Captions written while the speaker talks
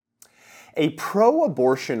A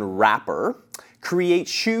pro-abortion rapper creates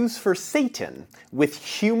shoes for Satan with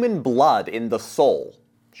human blood in the sole.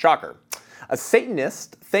 Shocker. A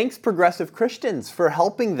Satanist thanks progressive Christians for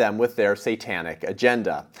helping them with their satanic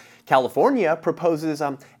agenda. California proposes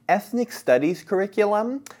ethnic studies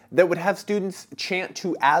curriculum that would have students chant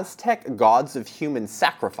to Aztec gods of human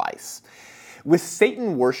sacrifice. With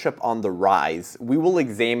Satan worship on the rise, we will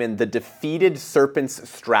examine the defeated serpent's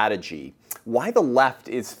strategy, why the left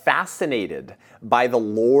is fascinated by the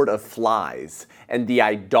Lord of Flies, and the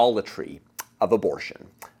idolatry of abortion.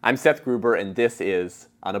 I'm Seth Gruber, and this is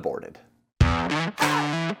Unaborted.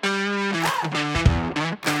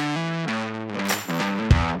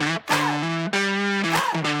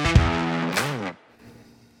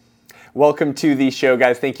 Welcome to the show,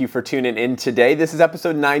 guys. Thank you for tuning in today. This is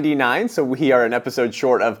episode 99, so we are an episode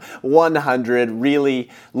short of 100. Really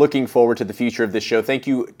looking forward to the future of this show. Thank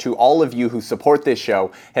you to all of you who support this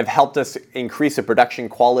show, have helped us increase the production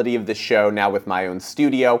quality of this show now with my own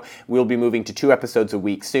studio. We'll be moving to 2 episodes a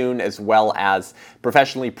week soon, as well as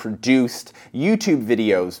professionally produced YouTube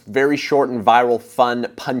videos, very short and viral,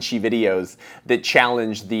 fun, punchy videos that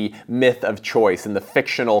challenge the myth of choice and the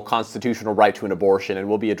fictional constitutional right to an abortion. And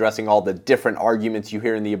we'll be addressing all the different arguments you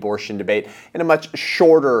hear in the abortion debate in a much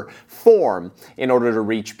shorter form in order to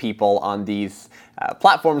reach people on these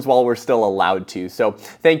platforms while we're still allowed to. So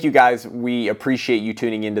thank you guys. We appreciate you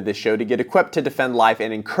tuning into this show to get equipped to defend life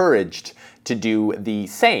and encouraged to do the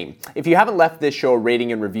same. If you haven't left this show a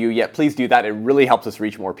rating and review yet, please do that. It really helps us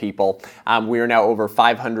reach more people. We are now over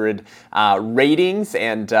 500 ratings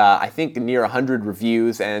and I think near 100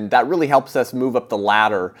 reviews, and that really helps us move up the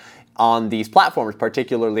ladder on these platforms,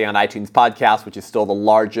 particularly on iTunes Podcasts, which is still the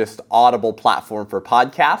largest audible platform for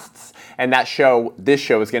podcasts. And this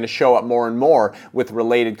show is going to show up more and more with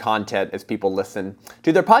related content as people listen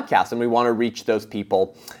to their podcasts. And we want to reach those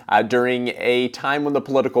people during a time when the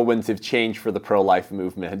political winds have changed for the pro-life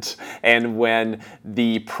movement, and when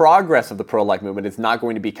the progress of the pro-life movement is not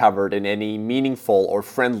going to be covered in any meaningful or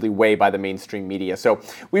friendly way by the mainstream media. So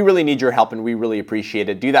we really need your help, and we really appreciate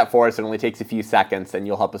it. Do that for us. It only takes a few seconds, and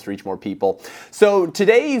you'll help us reach more people. So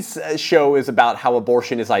today's show is about how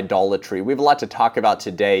abortion is idolatry. We have a lot to talk about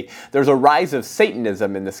today. There's a rise of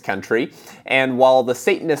Satanism in this country, and while the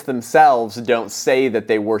Satanists themselves don't say that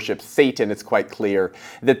they worship Satan, it's quite clear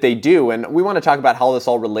that they do. And we want to talk about how this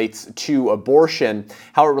all relates to abortion,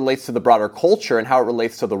 how it relates to the broader culture, and how it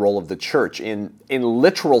relates to the role of the church in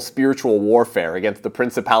literal spiritual warfare against the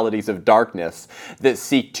principalities of darkness that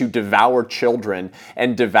seek to devour children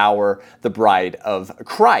and devour the bride of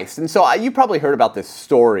Christ. And so you probably heard about this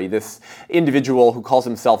story, this individual who calls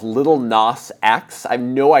himself Little Nas X. I have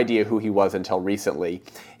no idea who he was until recently.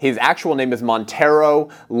 His actual name is Montero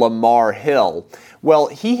Lamar Hill. Well,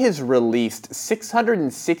 he has released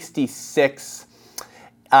 666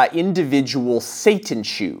 individual Satan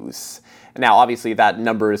shoes. Now, obviously, that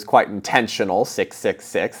number is quite intentional,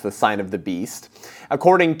 666, the sign of the beast.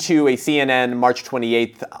 According to a CNN March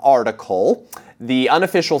 28th article, the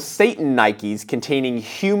unofficial Satan Nikes containing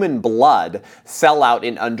human blood sell out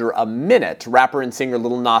in under a minute. Rapper and singer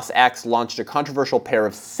Little Nas X launched a controversial pair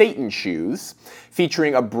of Satan shoes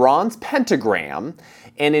featuring a bronze pentagram,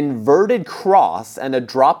 an inverted cross, and a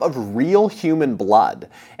drop of real human blood.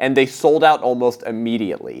 And they sold out almost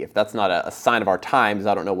immediately. If that's not a sign of our times,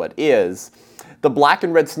 I don't know what is. The black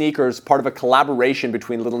and red sneakers, part of a collaboration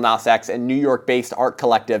between Little Nas X and New York-based art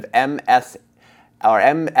collective MSCHF,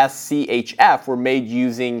 were made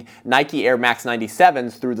using Nike Air Max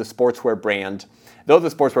 97s through the sportswear brand. Though the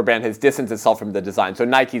sportswear brand has distanced itself from the design. So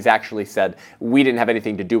Nike's actually said, we didn't have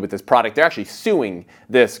anything to do with this product. They're actually suing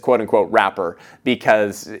this quote-unquote rapper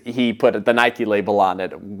because he put the Nike label on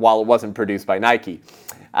it while it wasn't produced by Nike.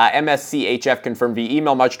 MSCHF confirmed via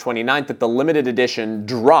email March 29th that the limited edition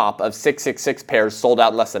drop of 666 pairs sold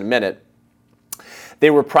out in less than a minute. They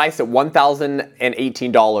were priced at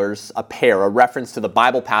 $1,018 a pair, a reference to the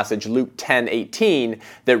Bible passage Luke 10:18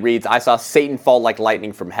 that reads, "I saw Satan fall like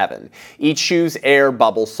lightning from heaven." Each shoe's air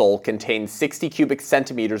bubble sole contains 60 cubic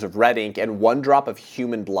centimeters of red ink and 1 drop of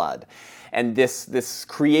human blood. And this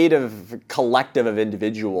creative collective of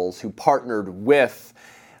individuals who partnered with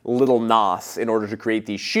Little Nas in order to create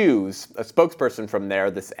these shoes, a spokesperson from there,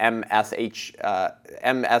 this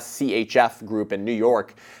MSCHF group in New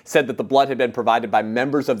York, said that the blood had been provided by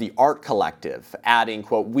members of the art collective, adding,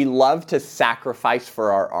 quote, "We love to sacrifice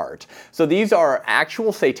for our art." So these are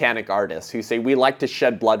actual satanic artists who say we like to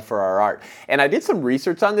shed blood for our art. And I did some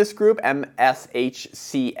research on this group,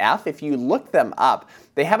 MSHCF. If you look them up,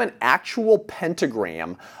 they have an actual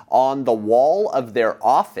pentagram on the wall of their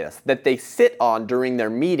office that they sit on during their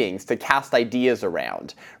meetings to cast ideas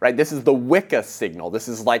around, right? This is the Wicca signal. This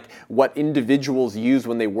is like what individuals use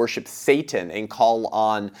when they worship Satan and call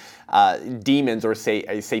on demons or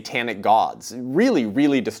satanic gods. Really,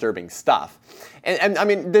 really disturbing stuff. And I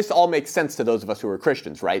mean, this all makes sense to those of us who are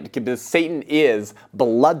Christians, right? Because Satan is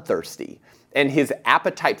bloodthirsty, and his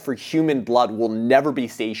appetite for human blood will never be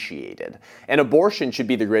satiated. And abortion should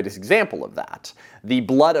be the greatest example of that. The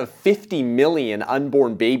blood of 50 million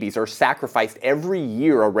unborn babies are sacrificed every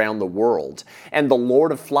year around the world, and the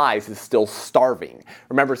Lord of Flies is still starving.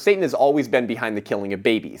 Remember, Satan has always been behind the killing of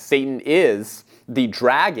babies. Satan is the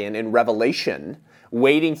dragon in Revelation,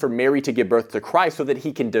 waiting for Mary to give birth to Christ so that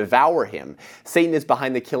he can devour him. Satan is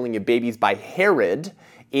behind the killing of babies by Herod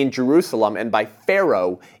in Jerusalem and by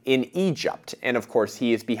Pharaoh in Egypt. And of course,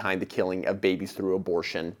 he is behind the killing of babies through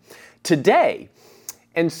abortion today.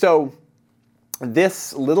 And so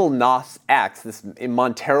this little Nas X, this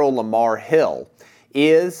Montero Lamar Hill,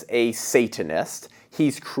 is a Satanist.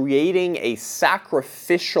 He's creating a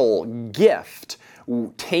sacrificial gift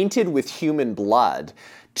tainted with human blood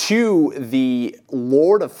to the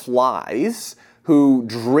Lord of Flies, who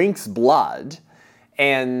drinks blood,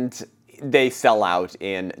 and they sell out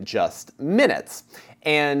in just minutes.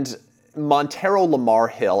 And Montero Lamar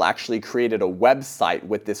Hill actually created a website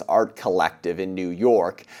with this art collective in New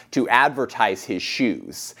York to advertise his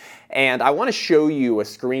shoes. And I want to show you a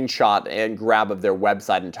screenshot and grab of their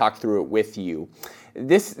website and talk through it with you.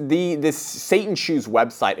 This Satan Shoes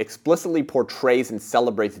website explicitly portrays and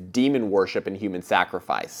celebrates demon worship and human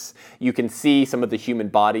sacrifice. You can see some of the human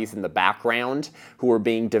bodies in the background who are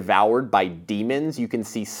being devoured by demons. You can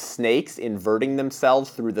see snakes inverting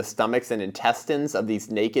themselves through the stomachs and intestines of these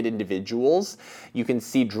naked individuals. You can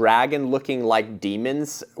see dragon looking like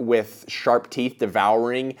demons with sharp teeth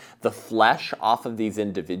devouring the flesh off of these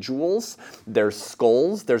individuals. There's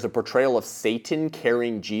skulls. There's a portrayal of Satan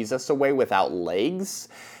carrying Jesus away without legs.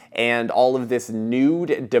 And all of this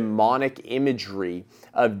nude demonic imagery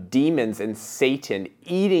of demons and Satan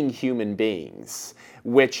eating human beings,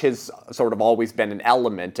 which has sort of always been an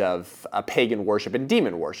element of pagan worship and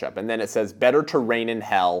demon worship. And then it says, better to reign in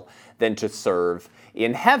hell than to serve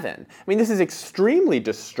in heaven. I mean, this is extremely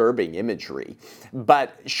disturbing imagery,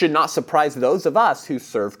 but should not surprise those of us who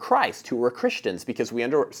serve Christ, who are Christians, because we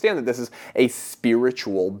understand that this is a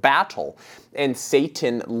spiritual battle. And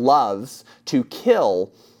Satan loves to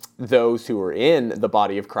kill those who are in the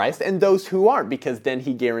body of Christ and those who aren't, because then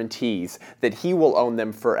he guarantees that he will own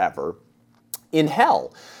them forever in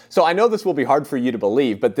hell. So I know this will be hard for you to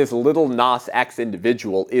believe, but this little Nas X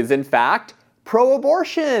individual is in fact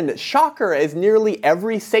pro-abortion. Shocker, as nearly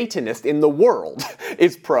every Satanist in the world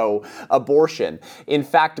is pro-abortion. In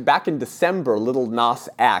fact, back in December, little Nas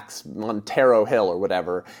X, Montero Hill or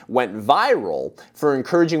whatever, went viral for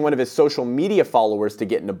encouraging one of his social media followers to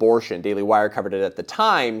get an abortion. Daily Wire covered it at the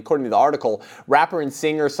time. According to the article, rapper and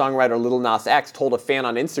singer-songwriter Lil Nas X told a fan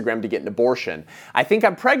on Instagram to get an abortion. "I think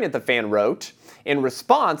I'm pregnant," the fan wrote. In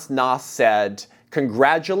response, Nas said,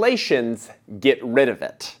 "Congratulations, get rid of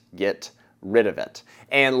it. Get rid of it."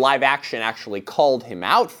 And Live Action actually called him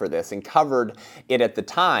out for this and covered it at the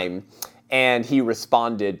time. And he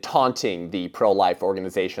responded taunting the pro-life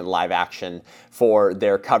organization Live Action for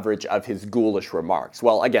their coverage of his ghoulish remarks.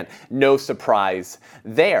 Well, again, no surprise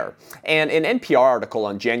there. And an NPR article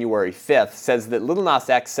on January 5th says that Lil Nas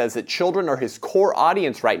X says that children are his core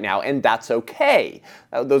audience right now, and that's okay.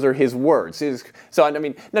 Those are his words. So, I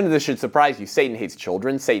mean, none of this should surprise you. Satan hates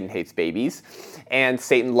children. Satan hates babies. And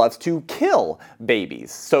Satan loves to kill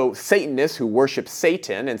babies. So Satanists who worship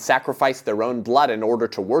Satan and sacrifice their own blood in order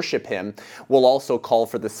to worship him will also call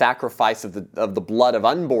for the sacrifice of the blood of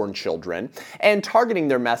unborn children, and targeting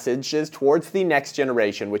their messages towards the next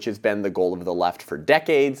generation, which has been the goal of the left for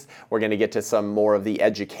decades. We're going to get to some more of the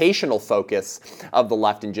educational focus of the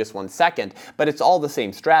left in just one second, but it's all the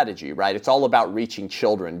same strategy, right? It's all about reaching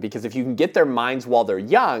children, because if you can get their minds while they're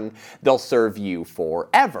young, they'll serve you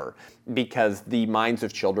forever, because the minds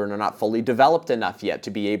of children are not fully developed enough yet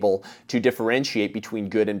to be able to differentiate between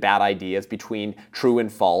good and bad ideas, between true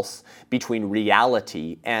and false, between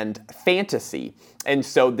reality and fantasy. And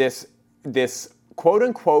so this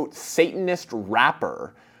quote-unquote Satanist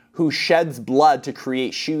rapper who sheds blood to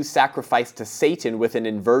create shoes sacrificed to Satan with an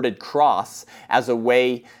inverted cross as a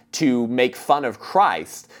way to make fun of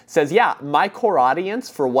Christ says, yeah, my core audience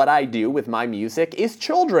for what I do with my music is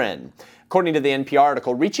children. According to the NPR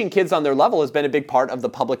article, reaching kids on their level has been a big part of the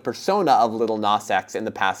public persona of Lil Nas X in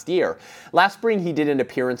the past year. Last spring, he did an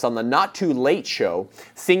appearance on the Not Too Late Show,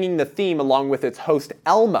 singing the theme along with its host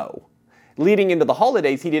Elmo. Leading into the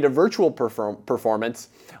holidays, he did a virtual performance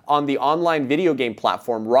on the online video game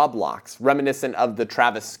platform Roblox, reminiscent of the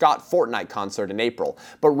Travis Scott Fortnite concert in April.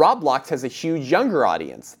 But Roblox has a huge younger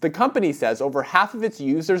audience. The company says over half of its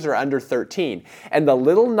users are under 13, and the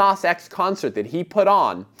Lil Nas X concert that he put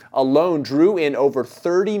on alone drew in over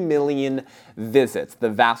 30 million visits, the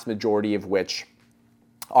vast majority of which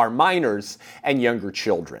are minors and younger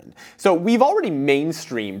children. So we've already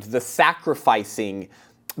mainstreamed the sacrificing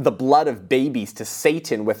the blood of babies to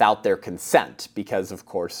Satan without their consent, because of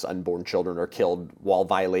course unborn children are killed while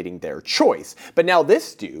violating their choice. But now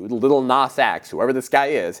this dude, Lil Nas X, whoever this guy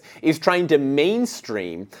is trying to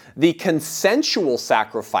mainstream the consensual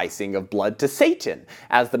sacrificing of blood to Satan.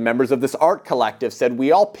 As the members of this art collective said,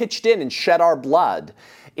 we all pitched in and shed our blood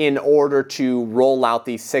in order to roll out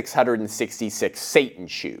these 666 Satan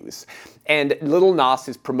shoes. And Lil Nas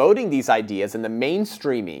is promoting these ideas in the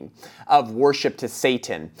mainstreaming of worship to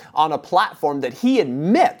Satan on a platform that he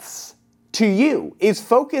admits to you is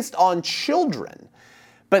focused on children.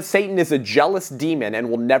 But Satan is a jealous demon and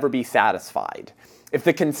will never be satisfied. If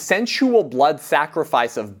the consensual blood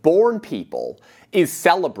sacrifice of born people is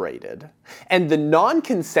celebrated, and the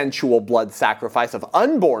non-consensual blood sacrifice of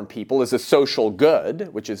unborn people is a social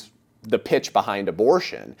good, which is the pitch behind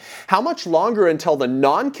abortion, how much longer until the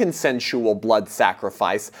non-consensual blood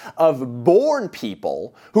sacrifice of born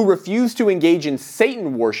people who refuse to engage in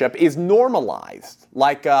Satan worship is normalized?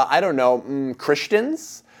 Like,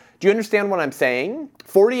 Christians? Do you understand what I'm saying?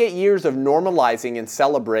 48 years of normalizing and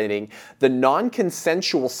celebrating the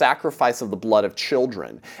non-consensual sacrifice of the blood of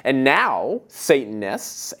children. And now,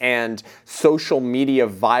 Satanists and social media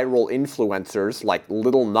viral influencers like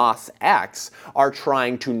Lil Nas X are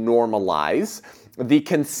trying to normalize the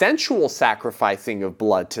consensual sacrificing of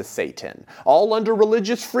blood to Satan. All under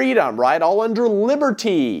religious freedom, right? All under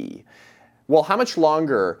liberty. Well, how much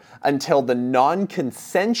longer until the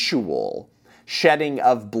non-consensual shedding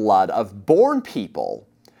of blood of born people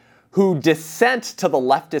who dissent to the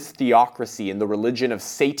leftist theocracy and the religion of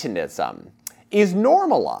Satanism is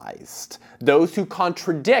normalized? Those who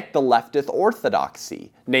contradict the leftist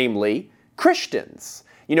orthodoxy, namely Christians.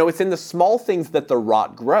 You know, it's in the small things that the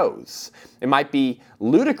rot grows. It might be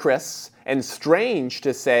ludicrous and strange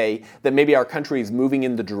to say that maybe our country is moving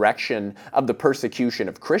in the direction of the persecution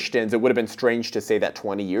of Christians. It would have been strange to say that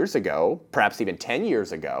 20 years ago, perhaps even 10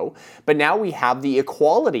 years ago. But now we have the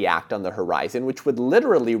Equality Act on the horizon, which would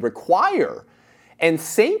literally require and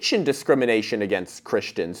sanction discrimination against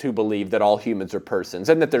Christians who believe that all humans are persons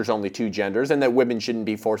and that there's only two genders and that women shouldn't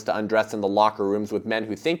be forced to undress in the locker rooms with men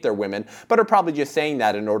who think they're women but are probably just saying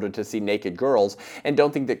that in order to see naked girls, and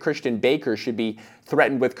don't think that Christian bakers should be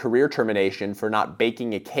threatened with career termination for not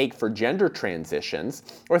baking a cake for gender transitions,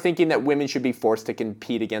 or thinking that women should be forced to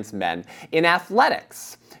compete against men in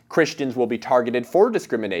athletics. Christians will be targeted for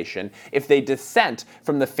discrimination if they dissent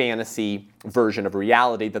from the fantasy version of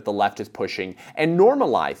reality that the left is pushing and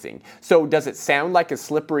normalizing. So does it sound like a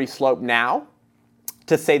slippery slope now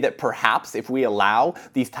to say that perhaps if we allow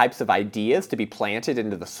these types of ideas to be planted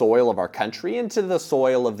into the soil of our country, into the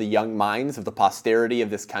soil of the young minds of the posterity of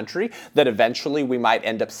this country, that eventually we might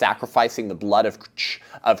end up sacrificing the blood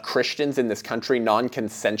of Christians in this country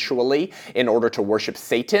non-consensually in order to worship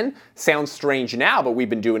Satan? Sounds strange now, but we've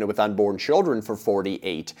been doing it with unborn children for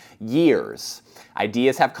 48 years.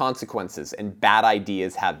 Ideas have consequences, and bad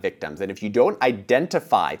ideas have victims. And if you don't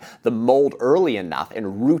identify the mold early enough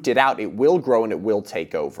and root it out, it will grow and it will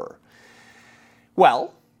take over.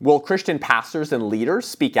 Well, will Christian pastors and leaders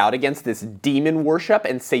speak out against this demon worship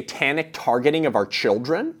and satanic targeting of our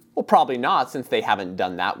children? Well, probably not, since they haven't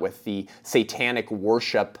done that with the satanic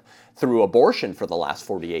worship through abortion for the last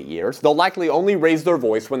 48 years. They'll likely only raise their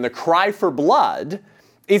voice when the cry for blood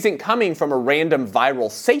isn't coming from a random viral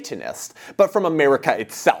Satanist, but from America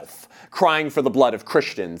itself, crying for the blood of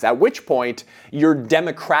Christians, at which point your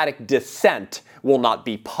democratic dissent will not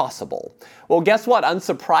be possible. Well, guess what?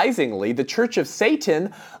 Unsurprisingly, the Church of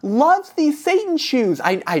Satan loves these Satan shoes.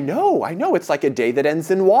 I know, it's like a day that ends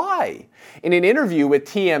in Y. In an interview with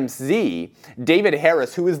TMZ, David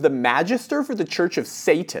Harris, who is the magister for the Church of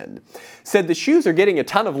Satan, said the shoes are getting a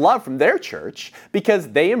ton of love from their church because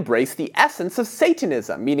they embrace the essence of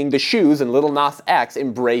Satanism, meaning the shoes and Lil Nas X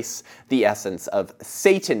embrace the essence of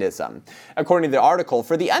Satanism. According to the article,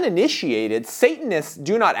 for the uninitiated, Satanists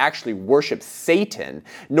do not actually worship Satan,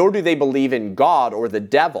 nor do they believe in God or the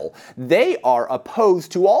devil. They are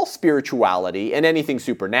opposed to all spirituality and anything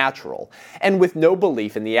supernatural, and with no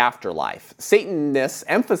belief in the afterlife. Satanists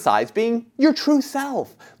emphasize being your true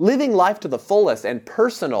self, living life to the fullest, and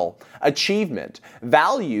personal achievement.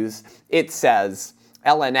 Values, it says,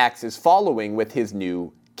 LNX is following with his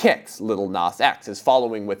new kicks. Lil Nas X is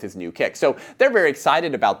following with his new kicks. So they're very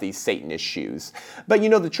excited about these Satanist shoes. But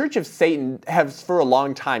the Church of Satan has for a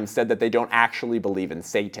long time said that they don't actually believe in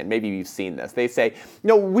Satan. Maybe you've seen this. They say,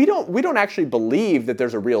 no, we don't actually believe that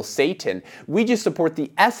there's a real Satan. We just support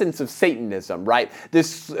the essence of Satanism, right?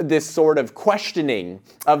 This sort of questioning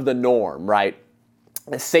of the norm, right?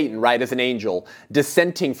 Satan, right, as an angel,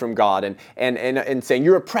 dissenting from God and saying,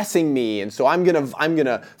 you're oppressing me, and so I'm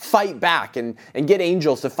gonna fight back and get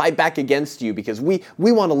angels to fight back against you because we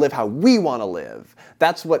want to live how we want to live.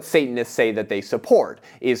 That's what Satanists say that they support,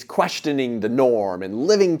 is questioning the norm and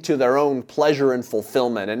living to their own pleasure and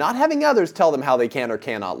fulfillment and not having others tell them how they can or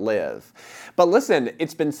cannot live. But listen,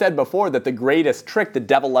 it's been said before that the greatest trick the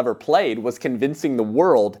devil ever played was convincing the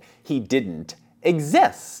world he didn't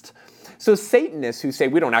exist. So Satanists who say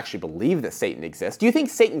we don't actually believe that Satan exists, do you think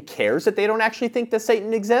Satan cares that they don't actually think that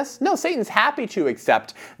Satan exists? No, Satan's happy to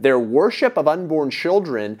accept their worship of unborn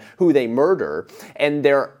children who they murder and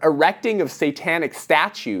their erecting of satanic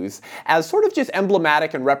statues as sort of just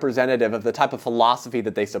emblematic and representative of the type of philosophy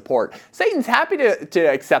that they support. Satan's happy to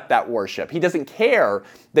accept that worship. He doesn't care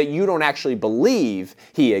that you don't actually believe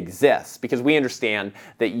he exists, because we understand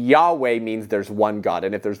that Yahweh means there's one God.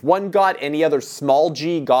 And if there's one God, any other small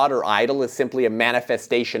g God or idol is simply a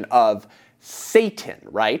manifestation of Satan,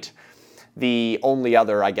 right? The only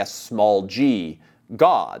other, I guess, small g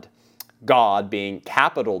God. God being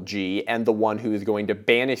capital G and the one who is going to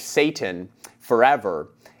banish Satan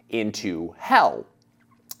forever into hell.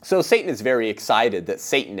 So Satan is very excited that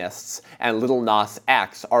Satanists and Lil Nas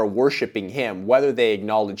X are worshiping him, whether they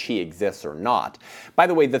acknowledge he exists or not. By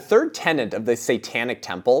the way, the third tenet of the Satanic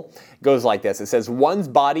temple goes like this. It says, one's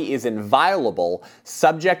body is inviolable,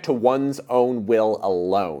 subject to one's own will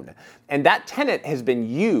alone. And that tenet has been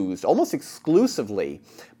used almost exclusively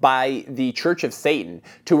by the Church of Satan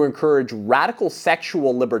to encourage radical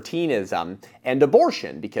sexual libertinism and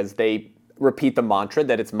abortion, because they repeat the mantra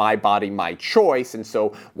that it's my body, my choice, and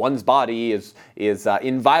so one's body is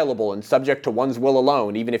inviolable and subject to one's will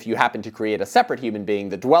alone. Even if you happen to create a separate human being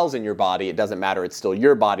that dwells in your body, it doesn't matter, it's still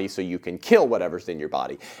your body, so you can kill whatever's in your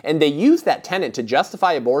body. And they use that tenet to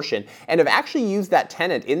justify abortion, and have actually used that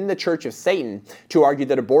tenet in the Church of Satan to argue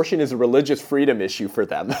that abortion is a religious freedom issue for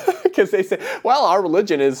them. Because they say, well, our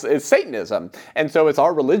religion is Satanism, and so it's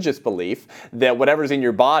our religious belief that whatever's in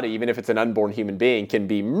your body, even if it's an unborn human being, can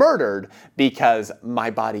be murdered because my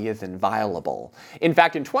body is inviolable. In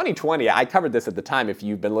fact, in 2020, I covered this at the time if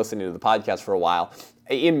you've been listening to the podcast for a while,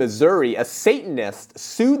 in Missouri, a Satanist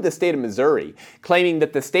sued the state of Missouri, claiming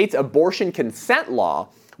that the state's abortion consent law,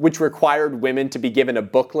 which required women to be given a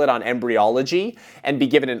booklet on embryology and be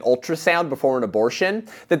given an ultrasound before an abortion,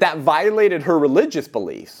 that violated her religious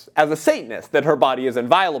beliefs as a Satanist, that her body is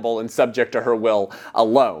inviolable and subject to her will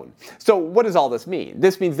alone. So what does all this mean?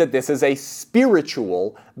 This means that this is a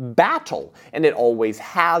spiritual battle, and it always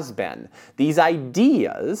has been. These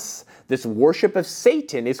ideas, this worship of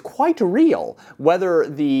Satan, is quite real, whether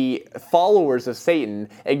the followers of Satan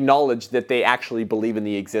acknowledge that they actually believe in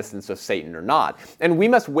the existence of Satan or not. And we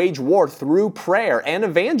must wage war through prayer and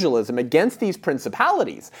evangelism against these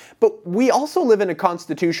principalities. But we also live in a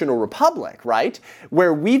constitutional republic, right?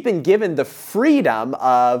 Where we've been given the freedom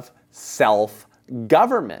of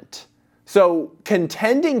self-government. So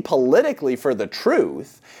contending politically for the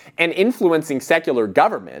truth and influencing secular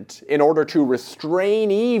government in order to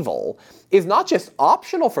restrain evil is not just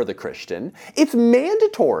optional for the Christian, it's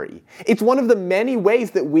mandatory. It's one of the many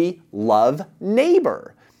ways that we love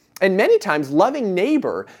neighbor. And many times, loving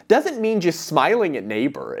neighbor doesn't mean just smiling at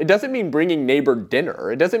neighbor. It doesn't mean bringing neighbor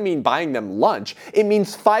dinner. It doesn't mean buying them lunch. It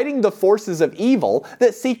means fighting the forces of evil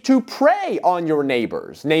that seek to prey on your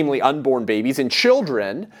neighbors, namely unborn babies and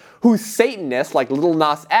children who Satanists like Lil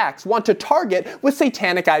Nas X want to target with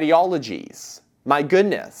satanic ideologies. My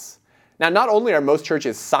goodness. Now, not only are most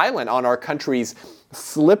churches silent on our country's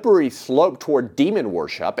slippery slope toward demon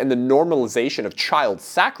worship and the normalization of child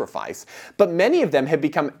sacrifice, but many of them have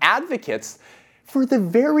become advocates for the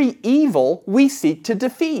very evil we seek to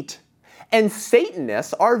defeat. And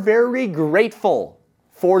Satanists are very grateful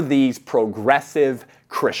for these progressive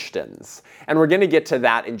Christians. And we're going to get to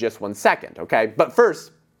that in just one second, okay? But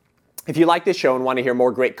first, if you like this show and want to hear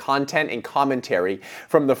more great content and commentary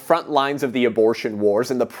from the front lines of the abortion wars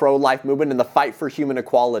and the pro-life movement and the fight for human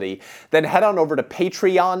equality, then head on over to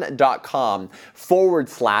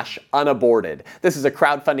patreon.com/unaborted. This is a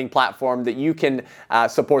crowdfunding platform that you can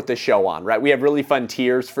support this show on, right? We have really fun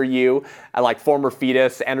tiers for you, like former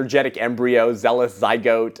fetus, energetic embryo, zealous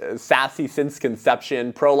zygote, sassy since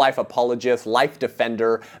conception, pro-life apologist, life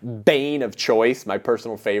defender, bane of choice, my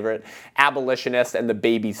personal favorite, abolitionist, and the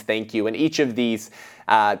baby's thank thank you. And each of these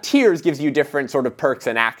tiers gives you different sort of perks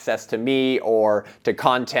and access to me or to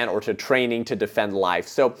content or to training to defend life.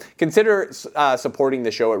 So consider supporting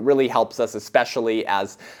the show. It really helps us, especially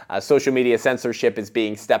as social media censorship is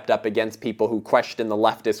being stepped up against people who question the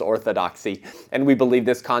leftist orthodoxy. And we believe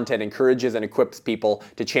this content encourages and equips people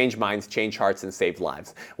to change minds, change hearts, and save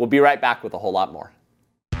lives. We'll be right back with a whole lot more.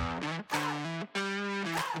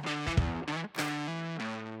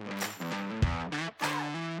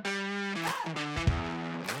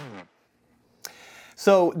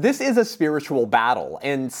 So this is a spiritual battle,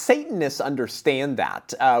 and Satanists understand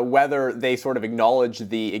that. Whether they sort of acknowledge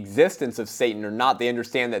the existence of Satan or not, they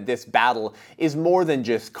understand that this battle is more than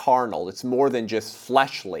just carnal. It's more than just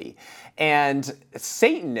fleshly. And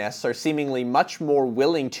Satanists are seemingly much more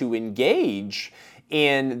willing to engage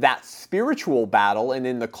in that spiritual battle and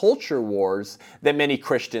in the culture wars that many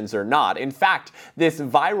Christians are not. In fact, this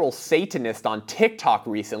viral Satanist on TikTok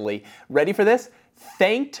recently, ready for this?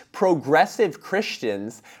 Thanked progressive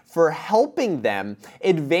Christians for helping them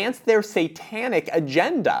advance their satanic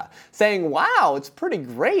agenda, saying, wow, it's pretty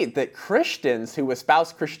great that Christians who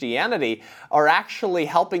espouse Christianity are actually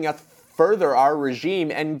helping us further our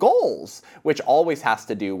regime and goals, which always has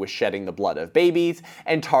to do with shedding the blood of babies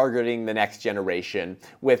and targeting the next generation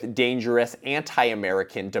with dangerous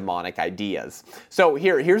anti-American demonic ideas. So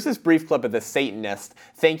here's this brief clip of the Satanist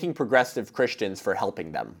thanking progressive Christians for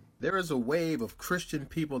helping them. There is a wave of Christian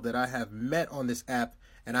people that I have met on this app,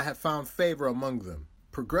 and I have found favor among them.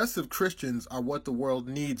 Progressive Christians are what the world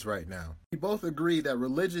needs right now. We both agree that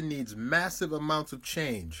religion needs massive amounts of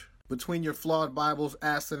change. Between your flawed Bibles,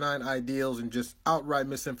 asinine ideals, and just outright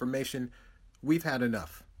misinformation, we've had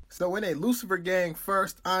enough. So in a Lucifer Gang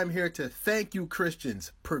first, I'm here to thank you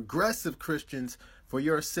Christians, progressive Christians, for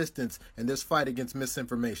your assistance in this fight against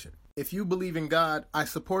misinformation. If you believe in God, I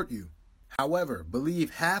support you. However, believe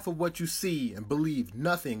half of what you see and believe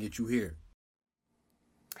nothing that you hear.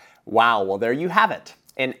 Wow, well there you have it.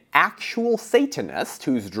 An actual Satanist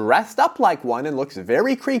who's dressed up like one and looks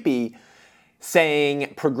very creepy,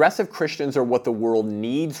 saying progressive Christians are what the world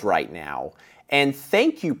needs right now. And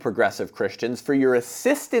thank you, progressive Christians, for your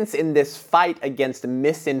assistance in this fight against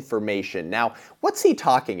misinformation. Now, what's he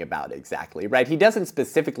talking about exactly, right? He doesn't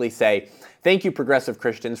specifically say, thank you, progressive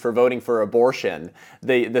Christians, for voting for abortion,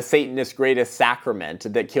 the Satanist greatest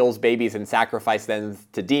sacrament that kills babies and sacrifices them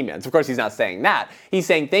to demons. Of course, he's not saying that. He's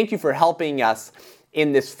saying, thank you for helping us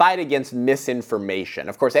in this fight against misinformation.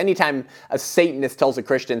 Of course, anytime a Satanist tells a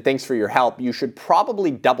Christian, thanks for your help, you should probably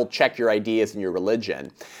double check your ideas and your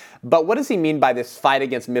religion. But what does he mean by this fight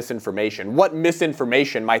against misinformation? What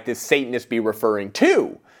misinformation might this Satanist be referring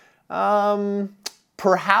to?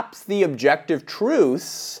 Perhaps the objective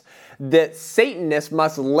truths that Satanists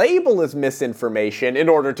must label as misinformation in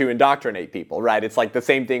order to indoctrinate people, right? It's like the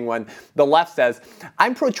same thing when the left says,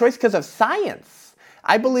 I'm pro-choice because of science.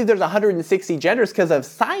 I believe there's 160 genders because of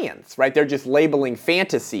science, right? They're just labeling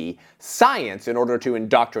fantasy science in order to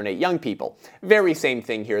indoctrinate young people. Very same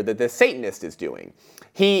thing here that the Satanist is doing.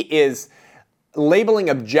 He is labeling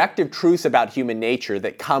objective truths about human nature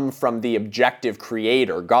that come from the objective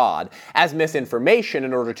creator, God, as misinformation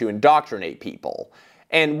in order to indoctrinate people.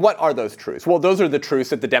 And what are those truths? Well, those are the truths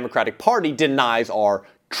that the Democratic Party denies are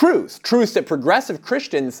truths. Truths that progressive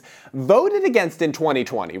Christians voted against in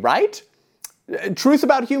 2020, right? Truths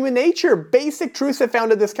about human nature, basic truths that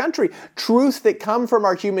founded this country, truths that come from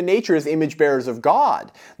our human nature as image bearers of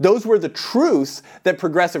God. Those were the truths that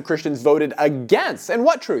progressive Christians voted against. And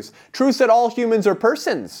what truths? Truths that all humans are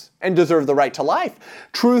persons and deserve the right to life.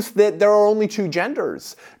 Truths that there are only two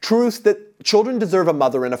genders. Truths that children deserve a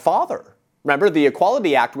mother and a father. Remember, the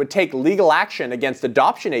Equality Act would take legal action against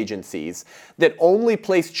adoption agencies that only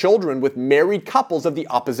place children with married couples of the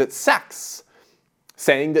opposite sex,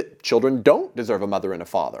 saying that children don't deserve a mother and a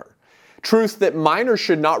father. Truths that minors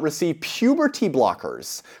should not receive puberty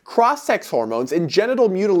blockers, cross-sex hormones, and genital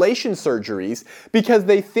mutilation surgeries because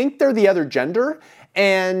they think they're the other gender,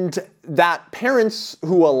 and that parents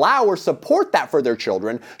who allow or support that for their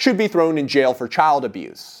children should be thrown in jail for child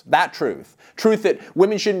abuse. That truth. Truth that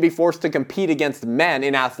women shouldn't be forced to compete against men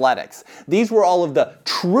in athletics. These were all of the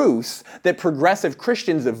truths that progressive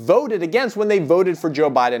Christians voted against when they voted for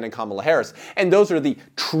Joe Biden and Kamala Harris. And those are the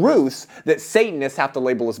truths that Satanists have to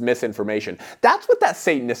label as misinformation. That's what that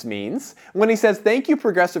Satanist means when he says, thank you,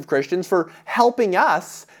 progressive Christians, for helping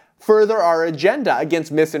us further our agenda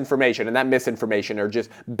against misinformation. And that misinformation are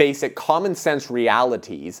just basic common sense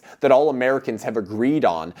realities that all Americans have agreed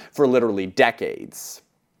on for literally decades.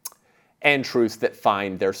 And truths that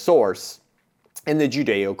find their source in the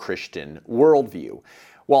Judeo-Christian worldview.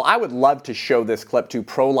 Well, I would love to show this clip to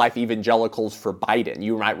pro-life evangelicals for Biden.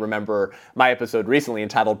 You might remember my episode recently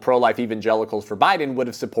entitled Pro-Life Evangelicals for Biden would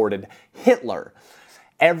have supported Hitler.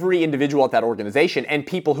 Every individual at that organization and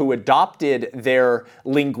people who adopted their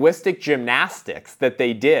linguistic gymnastics that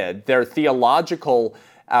they did, their theological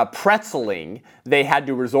pretzeling they had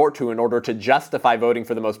to resort to in order to justify voting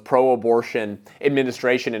for the most pro-abortion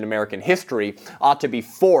administration in American history ought to be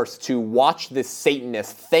forced to watch this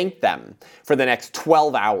Satanist thank them for the next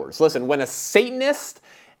 12 hours. Listen, when a Satanist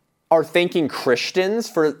are thanking Christians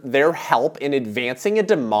for their help in advancing a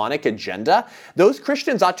demonic agenda, those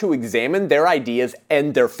Christians ought to examine their ideas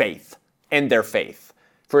and their faith.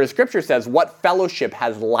 For as Scripture says, what fellowship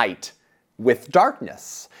has light with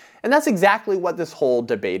darkness? And that's exactly what this whole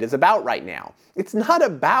debate is about right now. It's not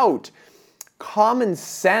about common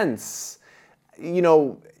sense,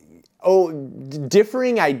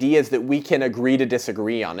 differing ideas that we can agree to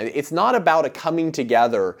disagree on. It's not about a coming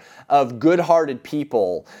together of good-hearted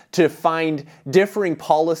people to find differing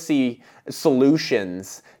policy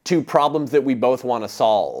solutions to problems that we both want to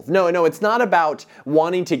solve. No, it's not about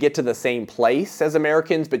wanting to get to the same place as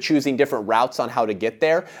Americans, but choosing different routes on how to get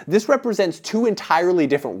there. This represents two entirely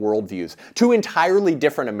different worldviews, two entirely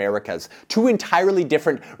different Americas, two entirely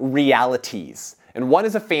different realities. And one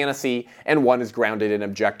is a fantasy, and one is grounded in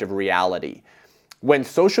objective reality. When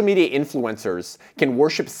social media influencers can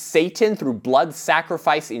worship Satan through blood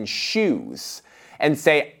sacrifice in shoes and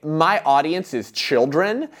say, my audience is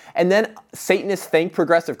children, and then Satanists thank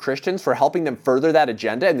progressive Christians for helping them further that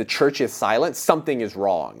agenda, and the church is silent, something is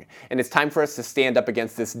wrong. And it's time for us to stand up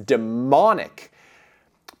against this demonic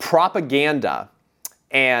propaganda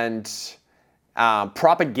and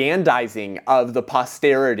propagandizing of the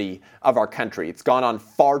posterity of our country. It's gone on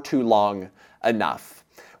far too long enough.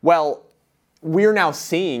 Well, we're now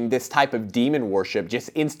seeing this type of demon worship just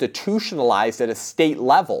institutionalized at a state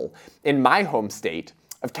level in my home state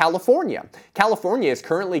of California. California is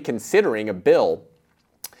currently considering a bill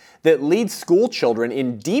that leads school children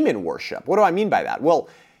in demon worship. What do I mean by that? Well,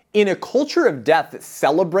 in a culture of death that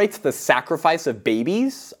celebrates the sacrifice of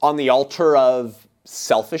babies on the altar of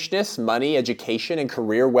selfishness, money, education, and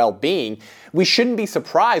career well-being, we shouldn't be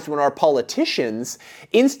surprised when our politicians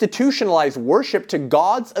institutionalize worship to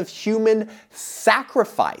gods of human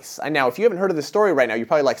sacrifice. And now, if you haven't heard of this story right now, you're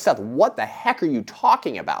probably like, Seth, what the heck are you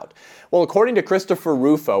talking about? Well, according to Christopher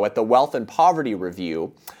Rufo at the Wealth and Poverty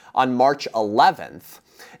Review on March 11th,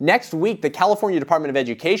 next week, the California Department of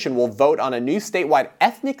Education will vote on a new statewide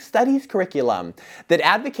ethnic studies curriculum that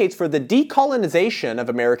advocates for the decolonization of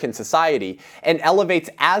American society and elevates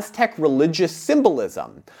Aztec religious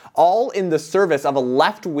symbolism, all in the service of a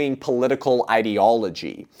left-wing political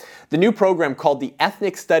ideology. The new program, called the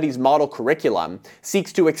Ethnic Studies Model Curriculum,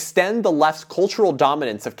 seeks to extend the left's cultural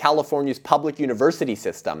dominance of California's public university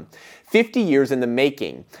system, 50 years in the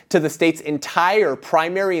making, to the state's entire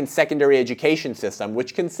primary and secondary education system,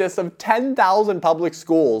 which consists of 10,000 public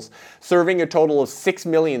schools serving a total of 6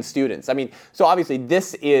 million students. I mean, so obviously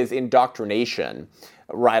this is indoctrination,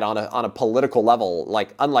 right, on a political level,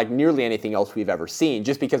 like unlike nearly anything else we've ever seen,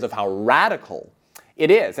 just because of how radical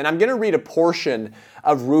it is. And I'm going to read a portion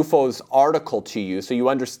of Rufo's article to you so you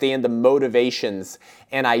understand the motivations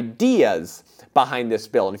and ideas behind this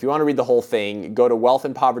bill. And if you want to read the whole thing, go to Wealth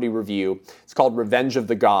and Poverty Review. It's called Revenge of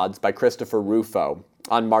the Gods by Christopher Rufo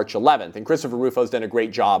on March 11th. And Christopher Rufo's done a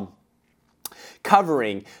great job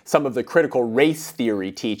covering some of the critical race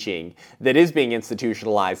theory teaching that is being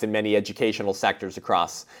institutionalized in many educational sectors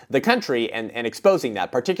across the country and exposing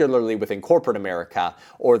that, particularly within corporate America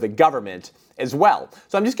or the government as well.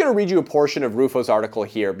 So I'm just going to read you a portion of Rufo's article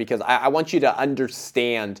here because I want you to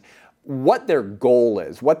understand what their goal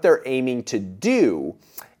is, what they're aiming to do,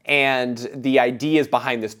 and the ideas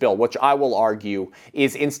behind this bill, which I will argue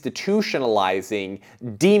is institutionalizing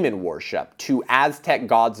demon worship to Aztec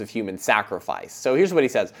gods of human sacrifice. So here's what he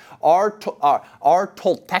says. R.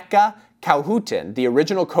 Tolteca Cauhuten, the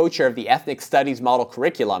original co-chair of the Ethnic Studies Model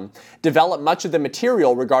Curriculum, developed much of the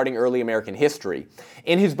material regarding early American history.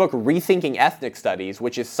 In his book, Rethinking Ethnic Studies,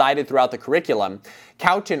 which is cited throughout the curriculum,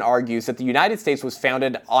 Cauhuten argues that the United States was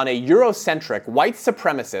founded on a Eurocentric, white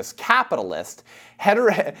supremacist, capitalist,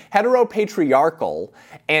 heteropatriarchal,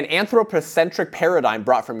 and anthropocentric paradigm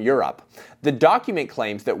brought from Europe. The document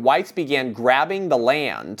claims that whites began grabbing the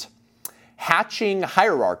land, hatching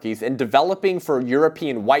hierarchies, and developing for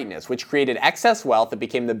European whiteness, which created excess wealth that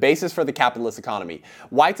became the basis for the capitalist economy.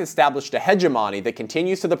 Whites established a hegemony that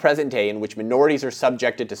continues to the present day, in which minorities are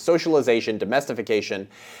subjected to socialization, domestication,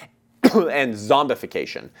 and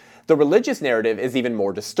zombification. The religious narrative is even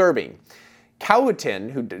more disturbing.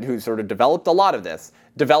 Cauhuten, who sort of developed a lot of this,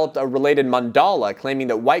 developed a related mandala claiming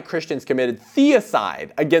that white Christians committed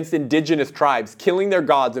theocide against indigenous tribes, killing their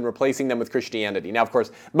gods and replacing them with Christianity. Now, of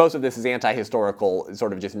course, most of this is anti-historical,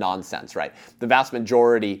 sort of just nonsense, right? The vast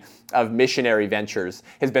majority of missionary ventures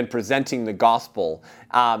has been presenting the gospel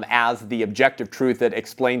as the objective truth that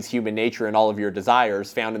explains human nature and all of your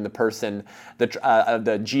desires, found in the person of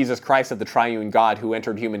the Jesus Christ of the triune God, who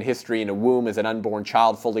entered human history in a womb as an unborn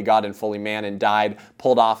child, fully God and fully man, and died,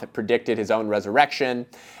 pulled off, and predicted his own resurrection,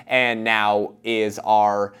 and now is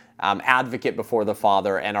our advocate before the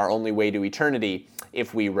Father and our only way to eternity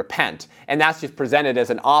if we repent. And that's just presented as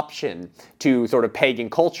an option to sort of pagan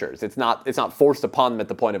cultures. It's not forced upon them at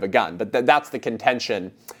the point of a gun. But that's the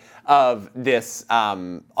contention of this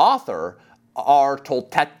author, R.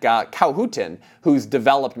 Tolteca Cahutin, who's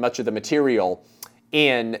developed much of the material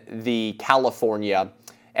in the California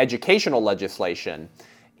educational legislation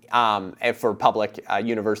for public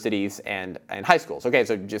universities and high schools. Okay,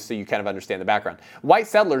 so just so you kind of understand the background. White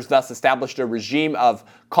settlers thus established a regime of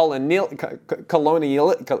coloniality,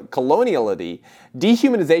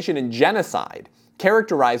 dehumanization, and genocide,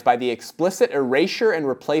 characterized by the explicit erasure and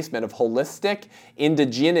replacement of holistic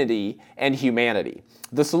indigeneity and humanity.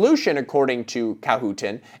 The solution, according to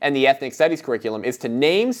Cahutin and the ethnic studies curriculum, is to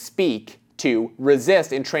name, speak, to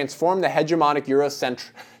resist, and transform the hegemonic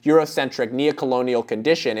Eurocentric neocolonial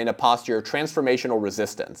condition in a posture of transformational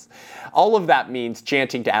resistance. All of that means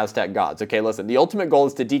chanting to Aztec gods. Okay, listen, the ultimate goal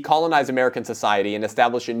is to decolonize American society and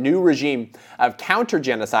establish a new regime of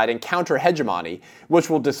counter-genocide and counter-hegemony, which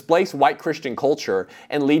will displace white Christian culture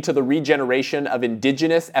and lead to the regeneration of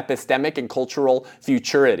indigenous epistemic and cultural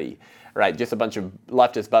futurity. Right, just a bunch of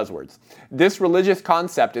leftist buzzwords. This religious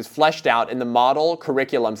concept is fleshed out in the model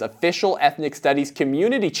curriculum's official ethnic studies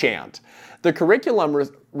community chant. The curriculum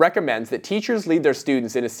recommends that teachers lead their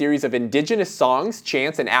students in a series of indigenous songs,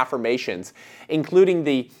 chants, and affirmations, including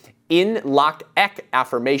the In Lac Ek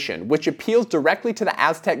affirmation, which appeals directly to the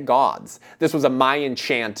Aztec gods. This was a Mayan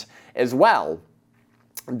chant as well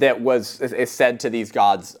that is said to these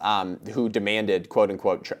gods who demanded,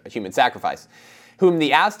 quote-unquote, human sacrifice, whom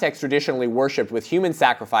the Aztecs traditionally worshipped with human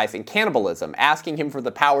sacrifice and cannibalism, asking him for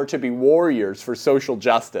the power to be warriors for social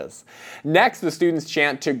justice. Next, the students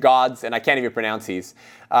chant to gods, and I can't even pronounce these,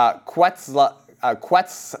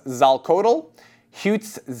 Quetzalcoatl,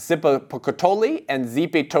 Huitzilopocatli, and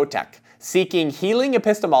Zipetotec, seeking healing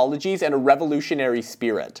epistemologies and a revolutionary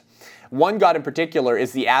spirit. One god in particular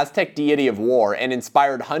is the Aztec deity of war and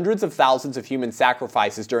inspired hundreds of thousands of human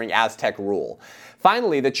sacrifices during Aztec rule.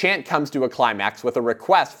 Finally, the chant comes to a climax with a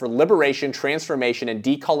request for liberation, transformation, and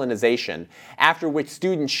decolonization, after which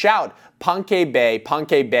students shout Pankey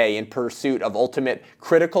Bay in pursuit of ultimate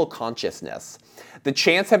critical consciousness. The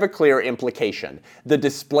chants have a clear implication: the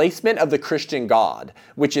displacement of the Christian God,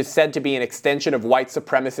 which is said to be an extension of white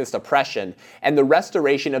supremacist oppression, and the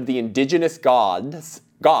restoration of the indigenous gods,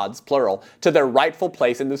 plural, to their rightful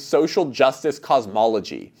place in the social justice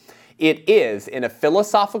cosmology. It is, in a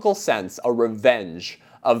philosophical sense, a revenge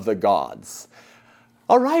of the gods.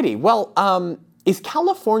 Alrighty, well, is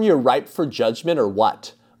California ripe for judgment or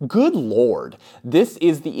what? Good Lord, this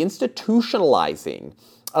is the institutionalizing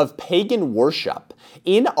of pagan worship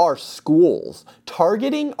in our schools,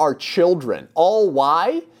 targeting our children. All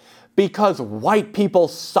why? Because white people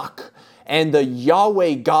suck. And the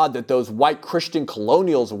Yahweh God that those white Christian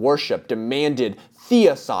colonials worship demanded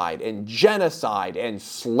theocide and genocide and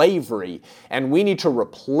slavery. And we need to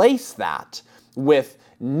replace that with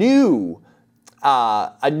a new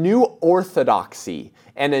orthodoxy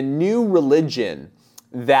and a new religion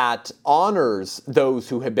that honors those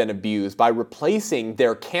who have been abused by replacing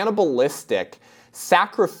their cannibalistic,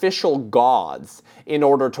 sacrificial gods in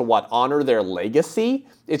order to what? Honor their legacy?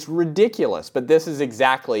 It's ridiculous, but this is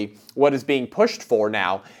exactly what is being pushed for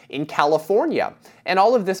now in California. And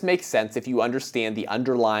all of this makes sense if you understand the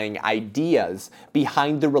underlying ideas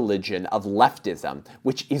behind the religion of leftism,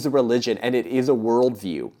 which is a religion and it is a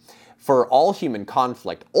worldview. For all human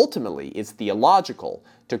conflict ultimately is theological,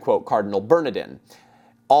 to quote Cardinal Bernardin.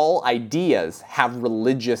 All ideas have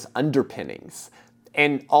religious underpinnings.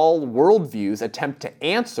 And all worldviews attempt to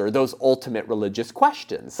answer those ultimate religious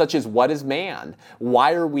questions, such as what is man?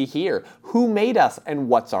 Why are we here? Who made us? And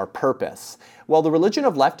what's our purpose? Well, the religion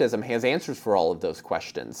of leftism has answers for all of those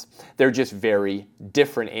questions. They're just very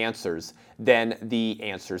different answers than the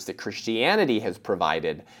answers that Christianity has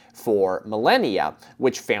provided for millennia,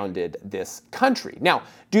 which founded this country. Now,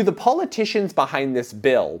 do the politicians behind this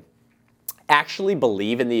bill actually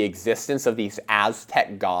believe in the existence of these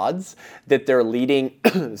Aztec gods that they're leading,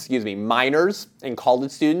 minors and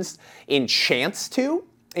college students in chants to,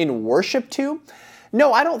 in worship to?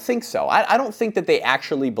 No, I don't think so. I don't think that they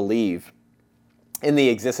actually believe in the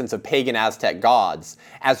existence of pagan Aztec gods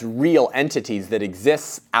as real entities that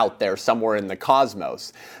exist out there somewhere in the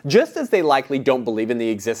cosmos, just as they likely don't believe in the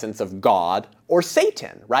existence of God or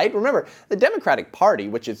Satan, right? Remember, the Democratic Party,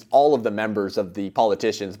 which is all of the members of the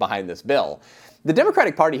politicians behind this bill, the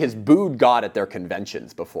Democratic Party has booed God at their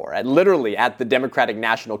conventions before, literally at the Democratic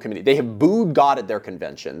National Committee. They have booed God at their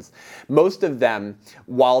conventions. Most of them,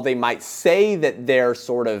 while they might say that they're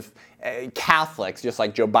sort of Catholics, just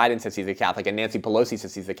like Joe Biden says he's a Catholic and Nancy Pelosi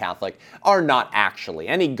says he's a Catholic, are not actually.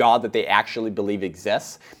 Any God that they actually believe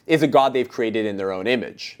exists is a God they've created in their own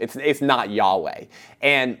image. It's not Yahweh.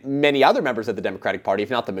 And many other members of the Democratic Party, if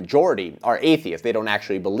not the majority, are atheists. They don't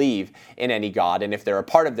actually believe in any God. And if they're a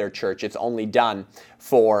part of their church, it's only done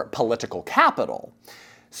for political capital.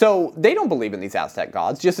 So they don't believe in these Aztec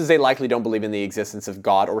gods, just as they likely don't believe in the existence of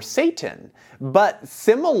God or Satan. But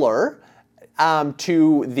similar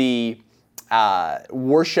to the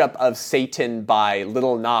worship of Satan by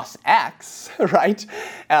Lil Nas X, right?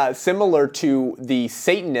 Similar to the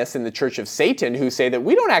Satanists in the Church of Satan who say that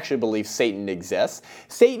we don't actually believe Satan exists.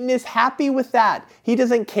 Satan is happy with that. He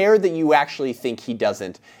doesn't care that you actually think he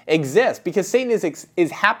doesn't exist, because Satan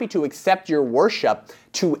is happy to accept your worship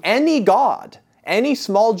to any god, any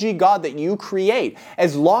small g god that you create,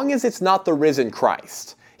 as long as it's not the risen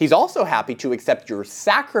Christ. He's also happy to accept your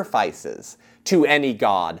sacrifices to any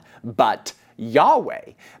god but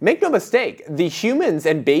Yahweh. Make no mistake, the humans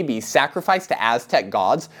and babies sacrificed to Aztec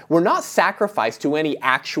gods were not sacrificed to any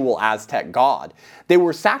actual Aztec god. They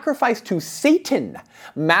were sacrificed to Satan,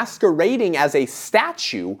 masquerading as a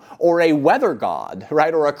statue or a weather god,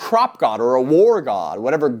 right? Or a crop god or a war god,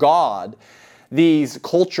 whatever god these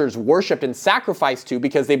cultures worshiped and sacrificed to,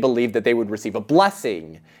 because they believed that they would receive a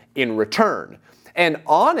blessing in return. And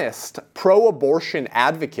honest pro-abortion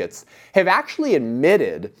advocates have actually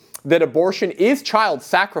admitted that abortion is child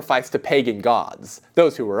sacrifice to pagan gods,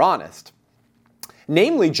 those who are honest.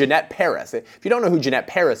 Namely, Jeanette Paris. If you don't know who Jeanette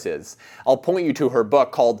Paris is, I'll point you to her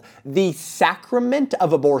book called The Sacrament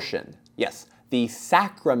of Abortion. Yes, The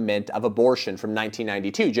Sacrament of Abortion from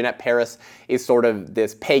 1992. Jeanette Paris is sort of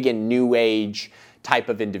this pagan New Age type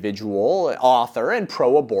of individual, author, and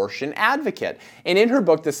pro-abortion advocate. And in her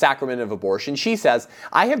book, The Sacrament of Abortion, she says,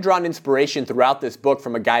 I have drawn inspiration throughout this book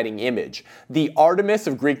from a guiding image, the Artemis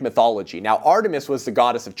of Greek mythology. Now, Artemis was the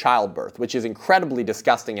goddess of childbirth, which is incredibly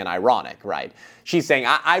disgusting and ironic, right? She's saying,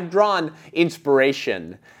 I've drawn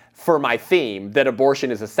inspiration for my theme that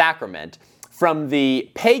abortion is a sacrament from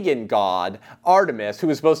the pagan god Artemis,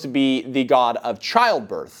 who is supposed to be the god of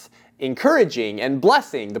childbirth, encouraging and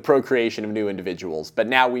blessing the procreation of new individuals. But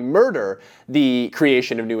now we murder the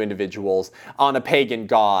creation of new individuals on a pagan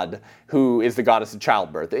god who is the goddess of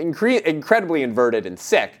childbirth. Incredibly inverted and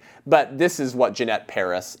sick, but this is what Jeanette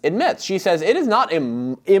Paris admits. She says, it is not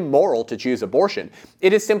immoral to choose abortion.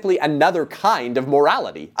 It is simply another kind of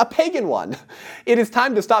morality, a pagan one. It is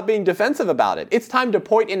time to stop being defensive about it. It's time to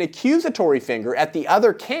point an accusatory finger at the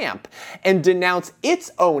other camp and denounce its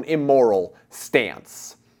own immoral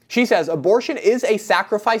stance. She says, abortion is a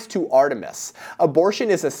sacrifice to Artemis. Abortion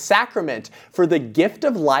is a sacrament for the gift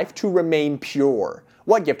of life to remain pure.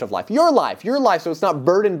 What gift of life? Your life, so it's not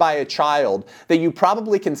burdened by a child that you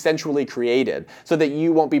probably consensually created, so that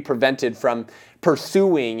you won't be prevented from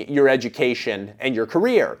pursuing your education and your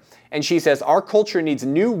career. And she says, our culture needs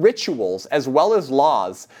new rituals as well as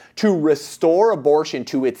laws to restore abortion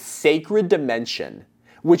to its sacred dimension,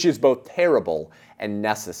 which is both terrible and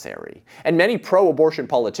necessary. And many pro-abortion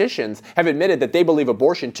politicians have admitted that they believe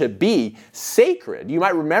abortion to be sacred. You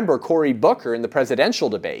might remember Cory Booker in the presidential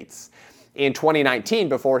debates in 2019,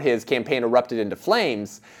 before his campaign erupted into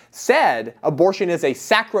flames, said abortion is a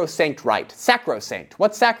sacrosanct right. Sacrosanct.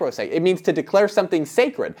 What's sacrosanct? It means to declare something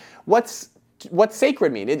sacred. What's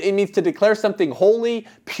sacred mean? It means to declare something holy,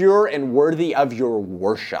 pure, and worthy of your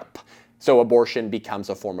worship. So abortion becomes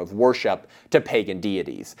a form of worship to pagan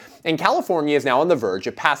deities. And California is now on the verge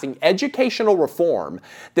of passing educational reform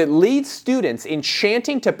that leads students in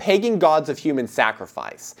chanting to pagan gods of human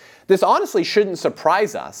sacrifice. This honestly shouldn't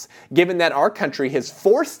surprise us, given that our country has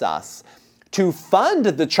forced us to fund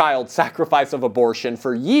the child sacrifice of abortion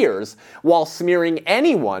for years while smearing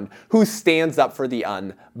anyone who stands up for the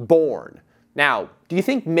unborn. Now, do you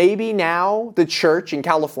think maybe now the church in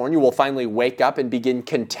California will finally wake up and begin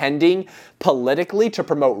contending politically to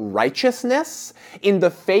promote righteousness in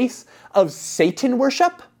the face of Satan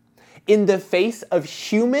worship? In the face of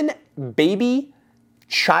human baby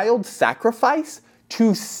child sacrifice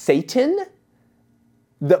to Satan?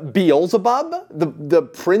 The Beelzebub, the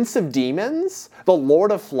prince of demons, the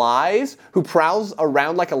lord of flies, who prowls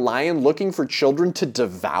around like a lion looking for children to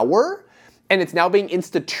devour. And it's now being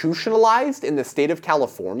institutionalized in the state of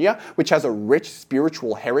California, which has a rich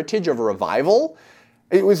spiritual heritage of a revival.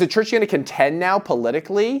 Was the church going to contend now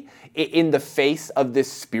politically in the face of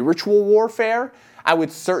this spiritual warfare? I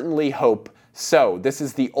would certainly hope so. This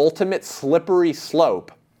is the ultimate slippery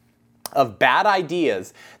slope of bad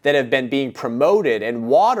ideas that have been being promoted and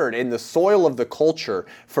watered in the soil of the culture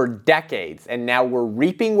for decades. And now we're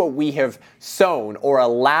reaping what we have sown or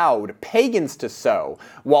allowed pagans to sow,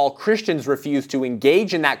 while Christians refuse to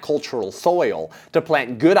engage in that cultural soil to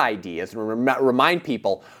plant good ideas and remind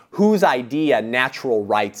people whose idea natural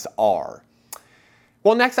rights are.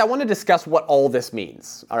 Well, next, I want to discuss what all this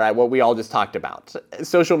means, all right, what we all just talked about.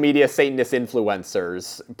 Social media Satanist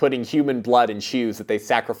influencers putting human blood in shoes that they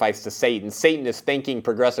sacrifice to Satan. Satanists thanking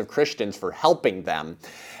progressive Christians for helping them.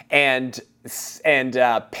 And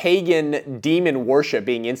pagan demon worship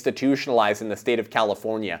being institutionalized in the state of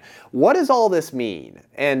California. What does all this mean?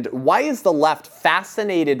 And why is the left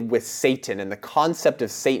fascinated with Satan and the concept of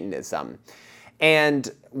Satanism?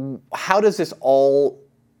 And how does this all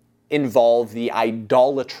involve the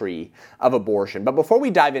idolatry of abortion? But before we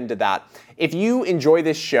dive into that, if you enjoy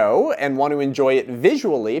this show and want to enjoy it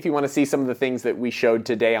visually, if you want to see some of the things that we showed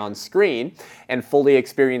today on screen and fully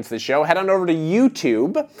experience the show, head on over to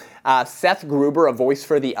YouTube, Seth Gruber, A Voice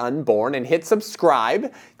for the Unborn, and hit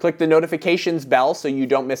subscribe. Click the notifications bell so you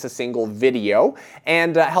don't miss a single video,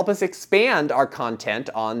 and help us expand our content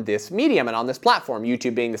on this medium and on this platform,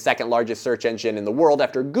 YouTube being the second largest search engine in the world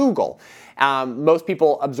after Google. Most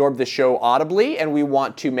people absorb the show audibly, and we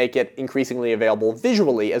want to make it increasingly available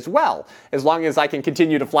visually as well. As long as I can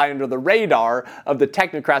continue to fly under the radar of the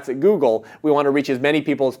technocrats at Google, we want to reach as many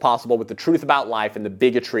people as possible with the truth about life and the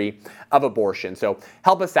bigotry of abortion. So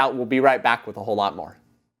help us out. We'll be right back with a whole lot more.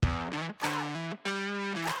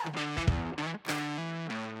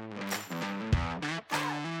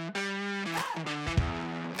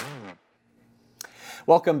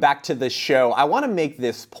 Welcome back to the show. I want to make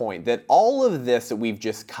this point that all of this that we've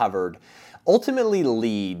just covered ultimately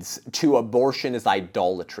leads to abortion as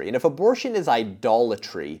idolatry. And if abortion is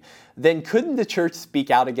idolatry, then couldn't the church speak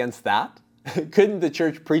out against that? Couldn't the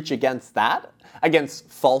church preach against that? Against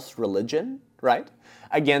false religion, right?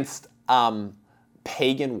 Against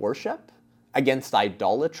pagan worship? Against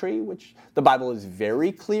idolatry, which the Bible is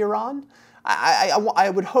very clear on? I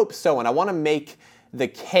would hope so, and I want to make the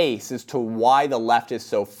case as to why the left is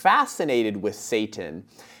so fascinated with Satan,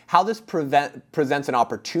 how this presents an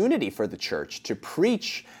opportunity for the church to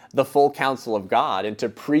preach the full counsel of God and to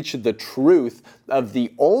preach the truth of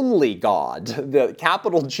the only God, the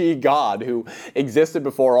capital G God, who existed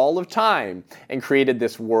before all of time and created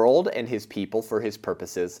this world and his people for his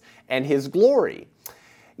purposes and his glory.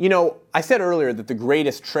 You know, I said earlier that the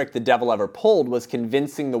greatest trick the devil ever pulled was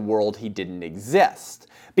convincing the world he didn't exist.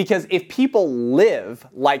 Because if people live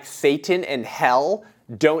like Satan and hell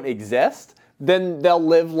don't exist, then they'll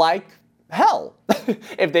live like hell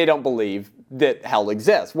if they don't believe that hell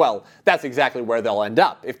exists. Well, that's exactly where they'll end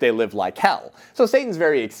up if they live like hell. So Satan's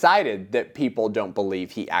very excited that people don't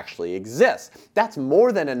believe he actually exists. That's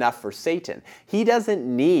more than enough for Satan. He doesn't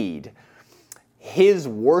need his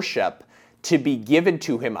worship to be given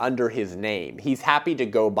to him under his name. He's happy to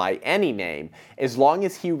go by any name as long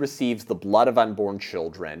as he receives the blood of unborn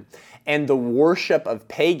children and the worship of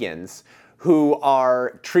pagans who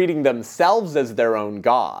are treating themselves as their own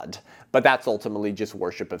God. But that's ultimately just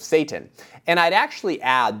worship of Satan. And I'd actually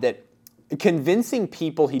add that convincing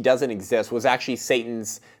people he doesn't exist was actually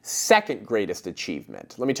Satan's second greatest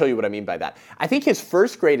achievement. Let me tell you what I mean by that. I think his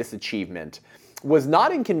first greatest achievement was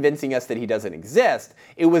not in convincing us that he doesn't exist,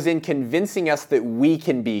 it was in convincing us that we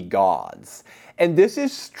can be gods. And this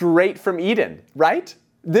is straight from Eden, right?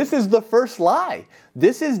 This is the first lie.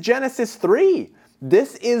 This is Genesis 3.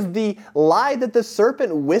 This is the lie that the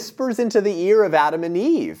serpent whispers into the ear of Adam and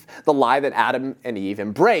Eve. The lie that Adam and Eve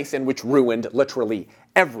embraced and which ruined literally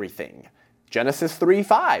everything. Genesis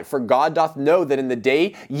 3:5, for God doth know that in the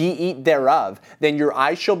day ye eat thereof, then your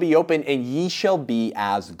eyes shall be opened, and ye shall be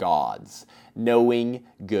as gods, knowing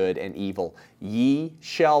good and evil. Ye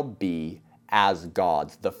shall be as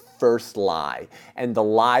gods, the first lie, and the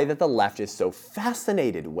lie that the left is so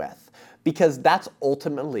fascinated with, because that's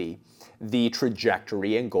ultimately the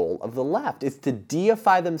trajectory and goal of the left, is to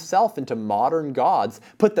deify themselves into modern gods,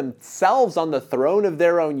 put themselves on the throne of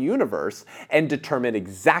their own universe, and determine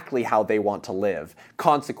exactly how they want to live.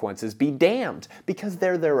 Consequences be damned, because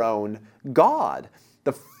they're their own God.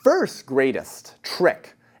 The first greatest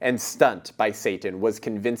trick and stunt by Satan was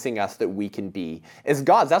convincing us that we can be as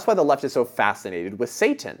gods. That's why the left is so fascinated with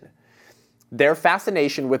Satan. Their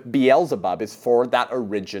fascination with Beelzebub is for that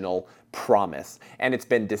original promise, and it's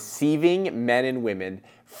been deceiving men and women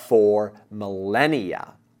for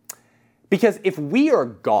millennia. Because if we are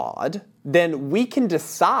God, then we can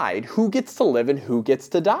decide who gets to live and who gets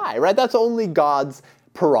to die, right? That's only God's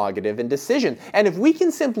prerogative and decision. And if we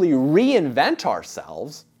can simply reinvent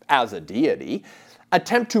ourselves as a deity,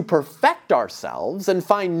 attempt to perfect ourselves and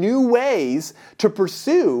find new ways to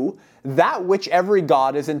pursue that which every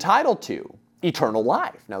God is entitled to, eternal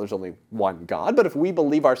life. Now, there's only one God, but if we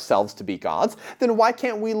believe ourselves to be gods, then why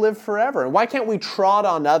can't we live forever? And why can't we trot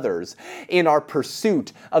on others in our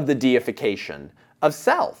pursuit of the deification of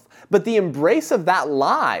self? But the embrace of that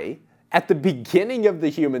lie at the beginning of the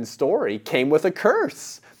human story came with a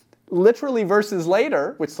curse. Literally verses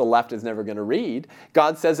later, which the left is never going to read,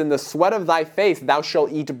 God says, "In the sweat of thy face thou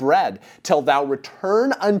shalt eat bread, till thou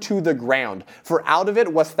return unto the ground. For out of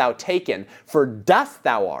it wast thou taken, for dust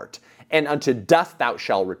thou art, and unto dust thou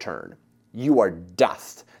shalt return." You are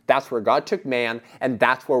dust. That's where God took man, and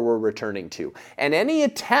that's where we're returning to. And any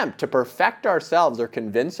attempt to perfect ourselves or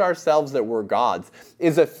convince ourselves that we're gods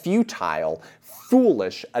is a futile,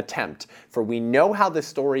 foolish attempt. For we know how this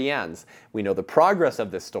story ends. We know the progress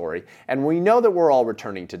of this story, and we know that we're all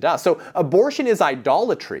returning to dust. So abortion is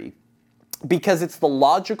idolatry because it's the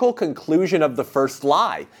logical conclusion of the first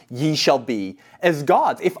lie. Ye shall be as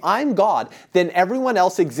gods. If I'm God, then everyone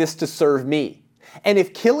else exists to serve me. And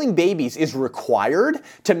if killing babies is required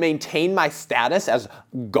to maintain my status as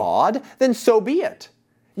God, then so be it.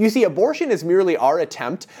 You see, abortion is merely our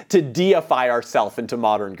attempt to deify ourselves into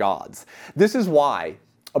modern gods. This is why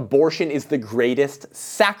abortion is the greatest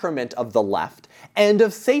sacrament of the left and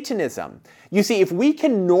of Satanism. You see, if we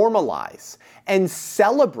can normalize and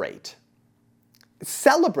celebrate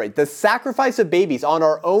the sacrifice of babies on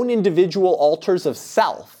our own individual altars of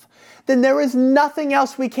self, then there is nothing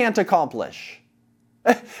else we can't accomplish.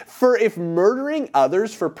 For if murdering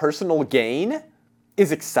others for personal gain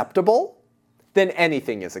is acceptable, then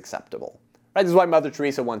anything is acceptable. Right? This is why Mother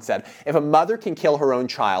Teresa once said, if a mother can kill her own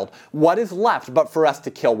child, what is left but for us to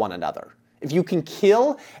kill one another? If you can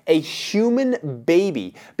kill a human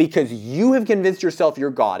baby because you have convinced yourself you're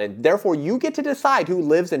God, and therefore you get to decide who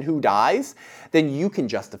lives and who dies, then you can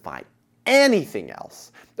justify anything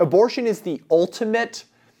else. Abortion is the ultimate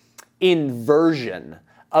inversion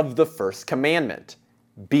of the first commandment.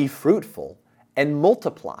 Be fruitful and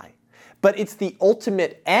multiply. But it's the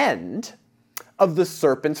ultimate end of the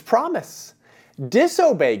serpent's promise.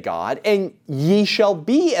 Disobey God and ye shall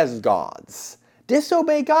be as gods.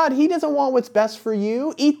 Disobey God. He doesn't want what's best for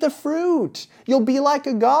you. Eat the fruit. You'll be like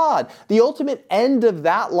a god. The ultimate end of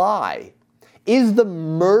that lie is the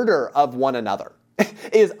murder of one another.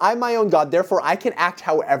 Is I'm my own God, therefore I can act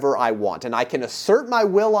however I want, and I can assert my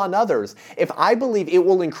will on others if I believe it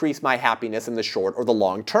will increase my happiness in the short or the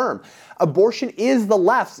long term. Abortion is the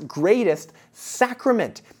left's greatest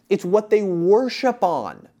sacrament. It's what they worship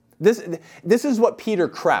on. This is what Peter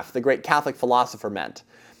Kreeft, the great Catholic philosopher, meant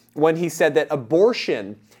when he said that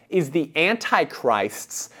abortion is the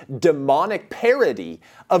Antichrist's demonic parody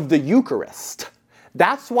of the Eucharist.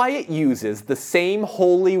 That's why it uses the same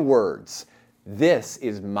holy words. This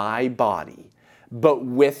is my body, but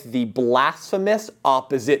with the blasphemous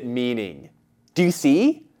opposite meaning. Do you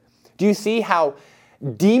see? Do you see how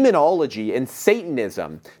demonology and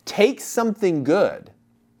Satanism takes something good,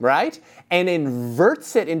 right, and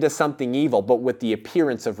inverts it into something evil, but with the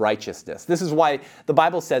appearance of righteousness? This is why the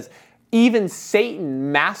Bible says, even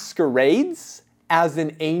Satan masquerades as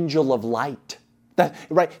an angel of light.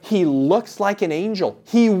 Right? He looks like an angel.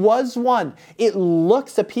 He was one. It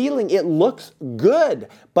looks appealing. It looks good,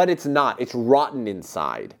 but it's not. It's rotten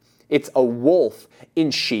inside. It's a wolf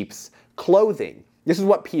in sheep's clothing. This is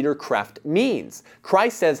what Peter Kreeft means.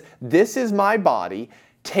 Christ says, this is my body,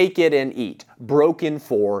 take it and eat, broken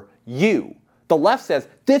for you. The left says,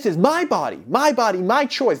 this is my body, my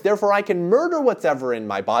choice. Therefore, I can murder what's ever in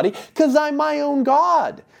my body because I'm my own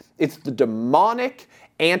God. It's the demonic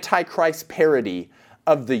Antichrist parody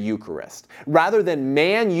of the Eucharist. Rather than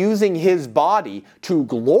man using his body to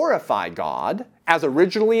glorify God, as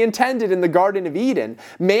originally intended in the Garden of Eden,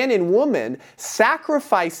 man and woman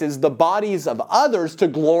sacrifices the bodies of others to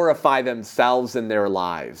glorify themselves in their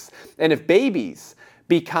lives. And if babies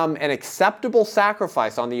become an acceptable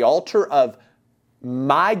sacrifice on the altar of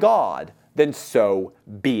my God, then so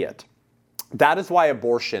be it. That is why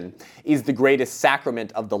abortion is the greatest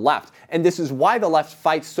sacrament of the left. And this is why the left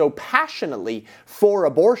fights so passionately for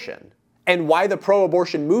abortion and why the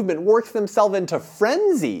pro-abortion movement works themselves into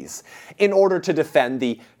frenzies in order to defend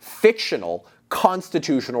the fictional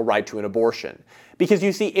constitutional right to an abortion. Because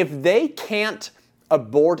you see, if they can't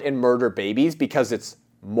abort and murder babies because it's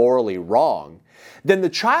morally wrong, then the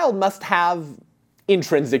child must have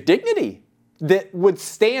intrinsic dignity that would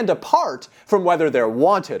stand apart from whether they're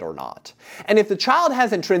wanted or not. And if the child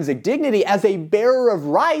has intrinsic dignity as a bearer of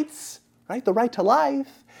rights, right, the right to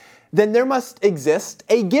life, then there must exist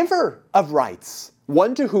a giver of rights,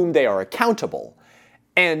 one to whom they are accountable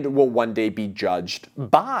and will one day be judged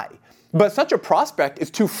by. But such a prospect is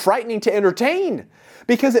too frightening to entertain,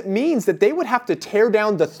 because it means that they would have to tear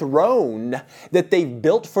down the throne that they've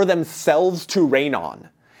built for themselves to reign on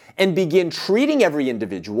and begin treating every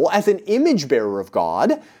individual as an image bearer of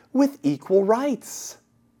God with equal rights.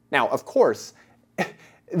 Now, of course,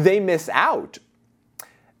 they miss out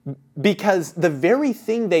because the very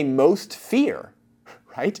thing they most fear,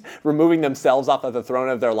 right? Removing themselves off of the throne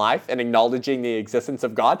of their life and acknowledging the existence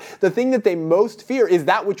of God, the thing that they most fear is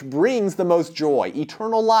that which brings the most joy,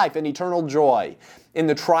 eternal life and eternal joy in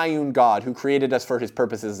the triune God who created us for his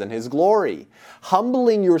purposes and his glory.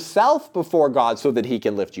 Humbling yourself before God so that he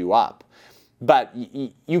can lift you up. But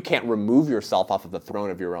you can't remove yourself off of the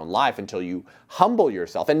throne of your own life until you humble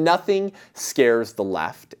yourself. And nothing scares the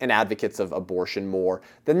left and advocates of abortion more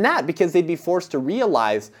than that, because they'd be forced to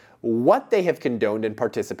realize what they have condoned and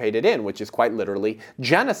participated in, which is quite literally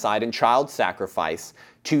genocide and child sacrifice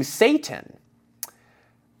to Satan.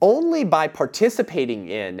 Only by participating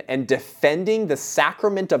in and defending the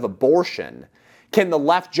sacrament of abortion can the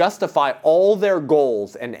left justify all their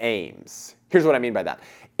goals and aims. Here's what I mean by that.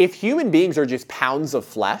 If human beings are just pounds of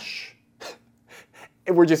flesh,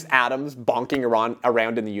 we're just atoms bonking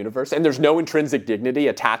around in the universe, and there's no intrinsic dignity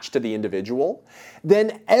attached to the individual,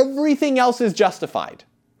 then everything else is justified,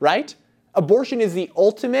 right? Abortion is the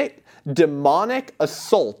ultimate demonic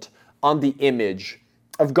assault on the image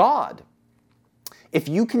of God. If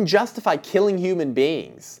you can justify killing human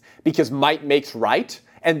beings because might makes right,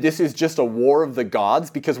 and this is just a war of the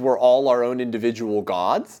gods because we're all our own individual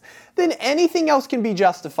gods, then anything else can be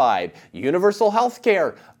justified. Universal health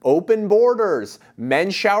care, open borders,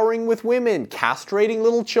 men showering with women, castrating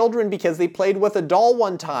little children because they played with a doll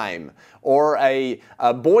one time, or a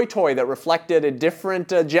boy toy that reflected a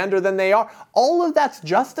different gender than they are. All of that's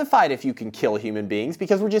justified if you can kill human beings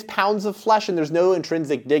because we're just pounds of flesh and there's no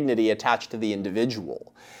intrinsic dignity attached to the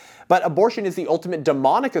individual. But abortion is the ultimate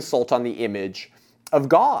demonic assault on the image of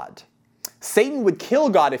God. Satan would kill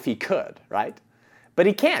God if he could, right? But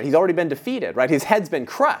he can't. He's already been defeated, right? His head's been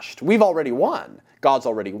crushed. We've already won. God's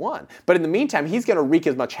already won. But in the meantime, he's going to wreak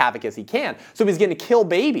as much havoc as he can. So he's going to kill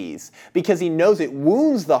babies because he knows it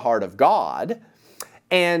wounds the heart of God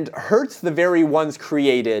and hurts the very ones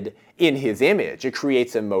created in his image. It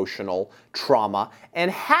creates emotional trauma and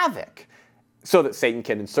havoc so that Satan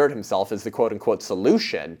can insert himself as the quote-unquote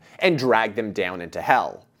solution and drag them down into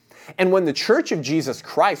hell. And when the Church of Jesus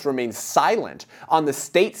Christ remains silent on the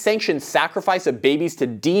state-sanctioned sacrifice of babies to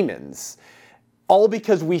demons, all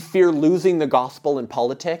because we fear losing the gospel in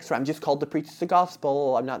politics, or I'm just called to preach the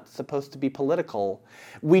gospel, I'm not supposed to be political.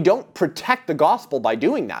 We don't protect the gospel by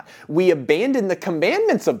doing that. We abandon the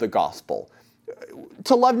commandments of the gospel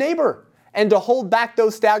to love neighbor and to hold back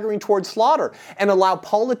those staggering towards slaughter, and allow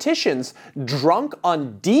politicians drunk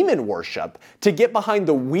on demon worship to get behind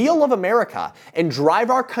the wheel of America and drive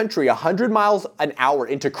our country 100 miles an hour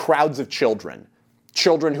into crowds of children.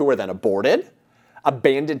 Children who are then aborted,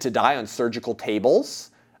 abandoned to die on surgical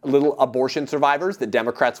tables, little abortion survivors that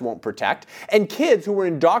Democrats won't protect, and kids who were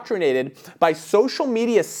indoctrinated by social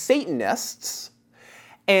media Satanists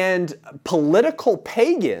and political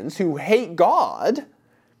pagans who hate God.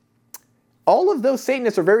 All of those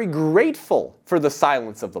Satanists are very grateful for the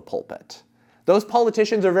silence of the pulpit. Those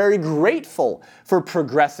politicians are very grateful for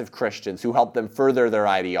progressive Christians who help them further their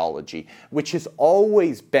ideology, which has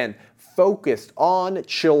always been focused on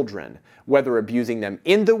children, whether abusing them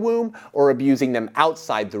in the womb or abusing them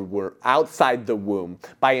outside the womb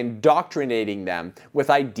by indoctrinating them with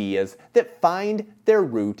ideas that find their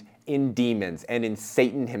root in demons and in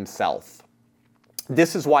Satan himself.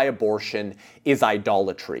 This is why abortion is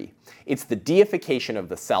idolatry. It's the deification of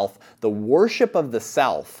the self, the worship of the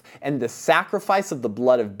self, and the sacrifice of the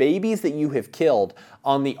blood of babies that you have killed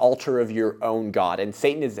on the altar of your own God. And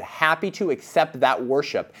Satan is happy to accept that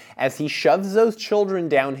worship as he shoves those children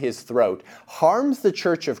down his throat, harms the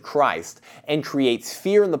Church of Christ, and creates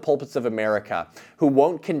fear in the pulpits of America, who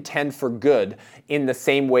won't contend for good in the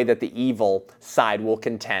same way that the evil side will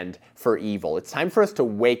contend for evil. It's time for us to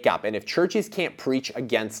wake up. And if churches can't preach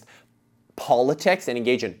against politics and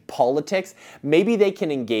engage in politics, maybe they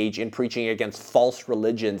can engage in preaching against false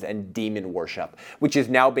religions and demon worship, which is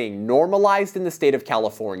now being normalized in the state of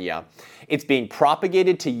California. It's being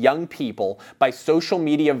propagated to young people by social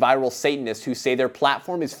media viral Satanists who say their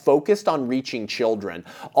platform is focused on reaching children,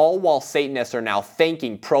 all while Satanists are now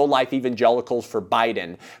thanking pro-life evangelicals for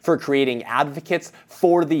Biden for creating advocates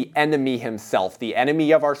for the enemy himself, the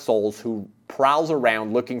enemy of our souls who prowls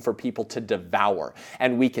around looking for people to devour.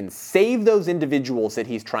 And we can save those individuals that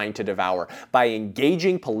he's trying to devour by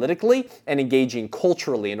engaging politically and engaging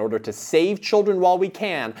culturally in order to save children while we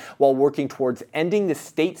can, while working towards ending the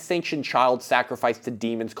state-sanctioned child sacrifice to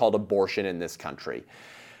demons called abortion in this country.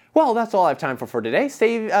 Well, that's all I have time for today.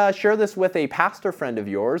 Share this with a pastor friend of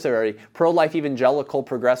yours or a pro-life evangelical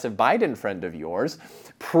progressive Biden friend of yours.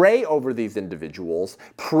 Pray over these individuals.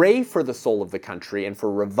 Pray for the soul of the country and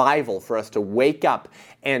for revival, for us to wake up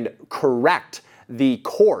and correct the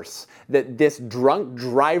course that this drunk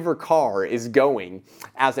driver car is going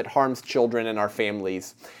as it harms children and our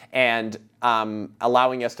families, and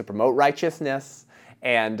allowing us to promote righteousness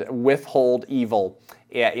and withhold evil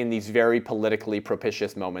in these very politically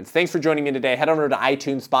propitious moments. Thanks for joining me today. Head over to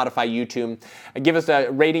iTunes, Spotify, YouTube. Give us a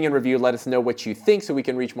rating and review. Let us know what you think so we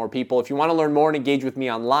can reach more people. If you want to learn more and engage with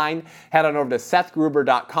me online, head on over to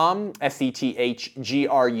SethGruber.com,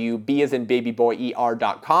 SETHGRUB as in baby boy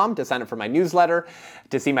ER.com to sign up for my newsletter,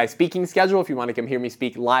 to see my speaking schedule if you want to come hear me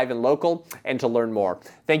speak live and local, and to learn more.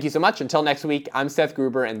 Thank you so much. Until next week, I'm Seth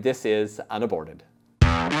Gruber, and this is Unaborted.